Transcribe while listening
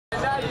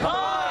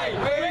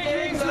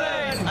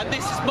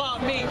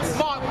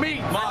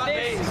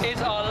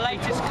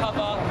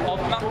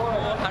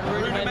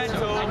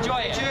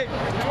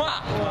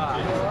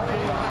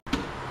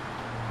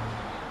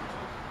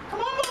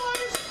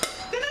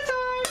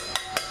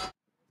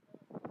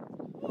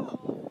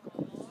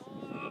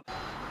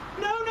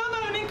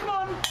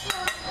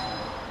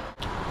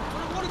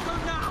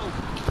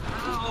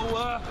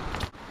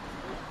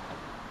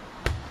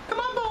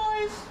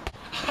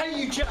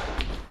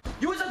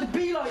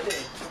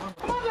holiday.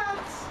 Come on,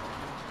 lads.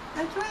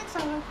 Enjoy each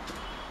other.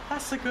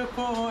 That's a good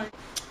boy.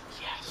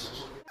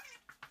 Yes.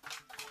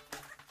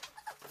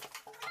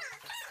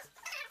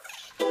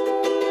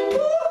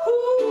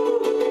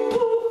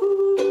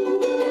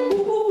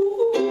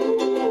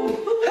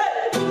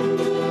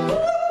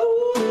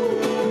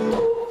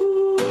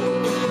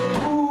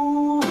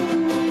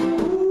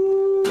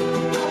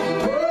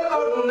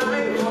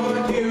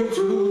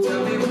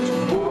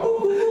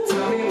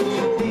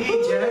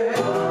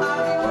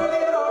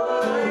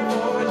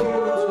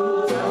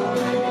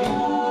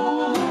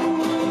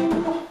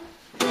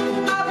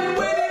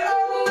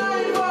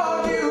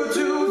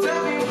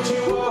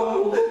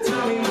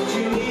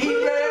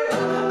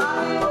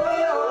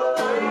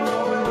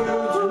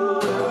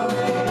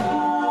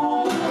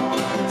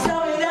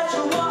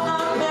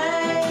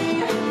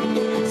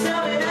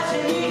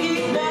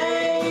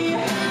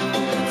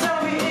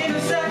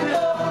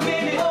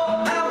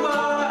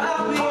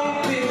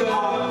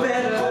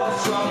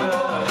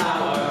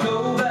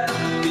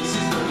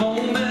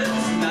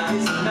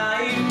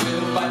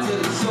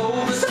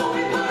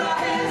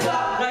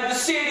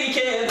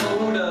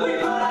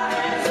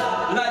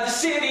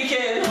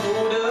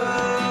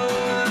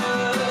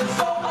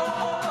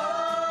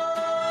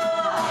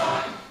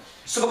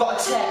 So I got a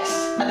text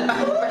at the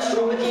back of the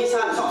restaurant with these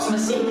high tops and a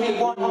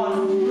CK1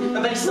 on.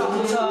 And then he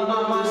starts to turn,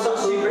 my mind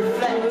starts to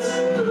reflect.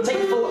 Take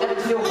a thought, ever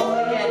to feel whole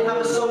again, have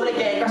a soul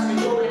again, grasp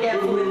control again,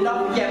 fall in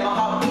love again, my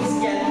heart beats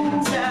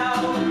again. Tell me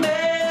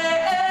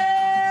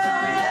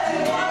that you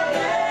want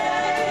me,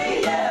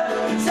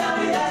 yeah. Tell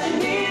me that you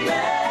need me,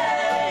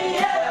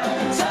 yeah.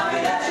 Tell me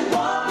that you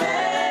want me.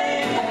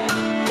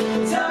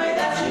 Tell me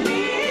that you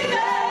need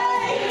me.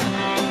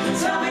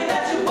 Tell me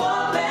that you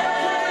want me.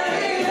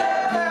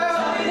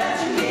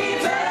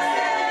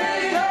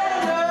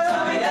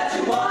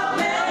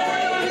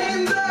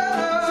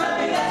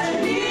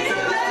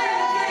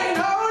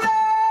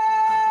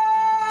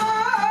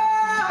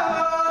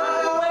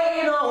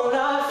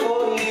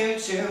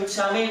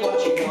 Tell me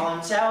what you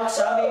want, tell me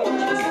what you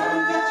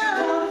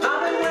want.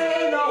 I've been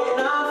waiting all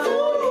night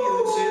for you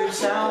to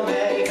tell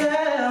me.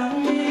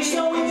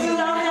 Show me till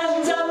our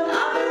hands up.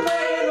 I've been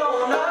waiting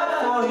all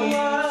night for you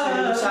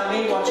to tell me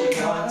what you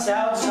want,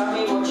 tell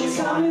me what you want.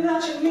 Tell me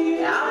that you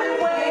need. I've been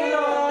waiting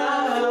all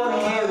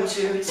night for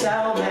you to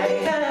tell me.